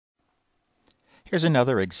Here's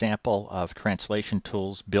another example of translation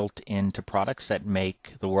tools built into products that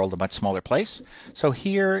make the world a much smaller place. So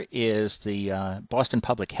here is the Boston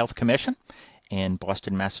Public Health Commission in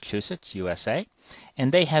Boston, Massachusetts, USA.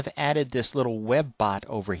 And they have added this little web bot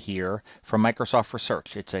over here from Microsoft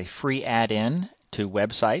Research. It's a free add-in to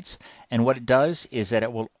websites. And what it does is that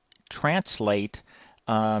it will translate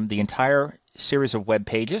the entire series of web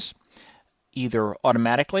pages, either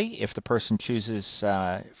automatically if the person chooses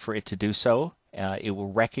for it to do so. It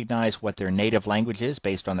will recognize what their native language is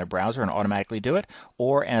based on their browser and automatically do it.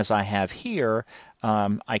 Or as I have here,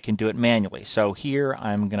 I can do it manually. So here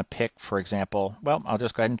I'm going to pick, for example, well, I'll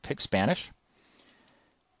just go ahead and pick Spanish.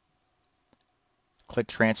 Click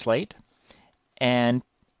Translate. And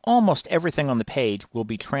almost everything on the page will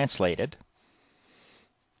be translated.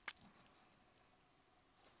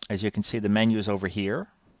 As you can see, the menu is over here,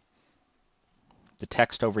 the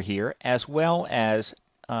text over here, as well as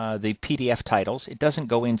the PDF titles. It doesn't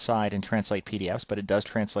go inside and translate PDFs, but it does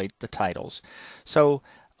translate the titles. So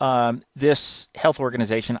this health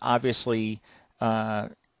organization obviously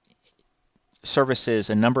services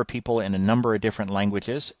a number of people in a number of different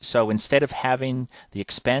languages. So instead of having the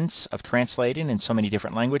expense of translating in so many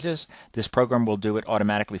different languages, this program will do it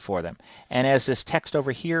automatically for them. And as this text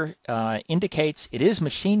over here indicates, it is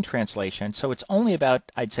machine translation, so it's only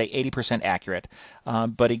about, I'd say, 80% accurate.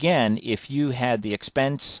 But again, if you had the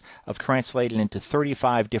expense of translating into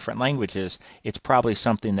 35 different languages, it's probably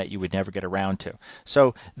something that you would never get around to.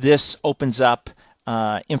 So this opens up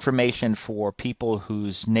information for people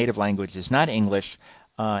whose native language is not English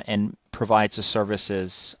and provides the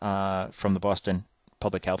services from the Boston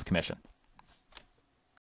Public Health Commission.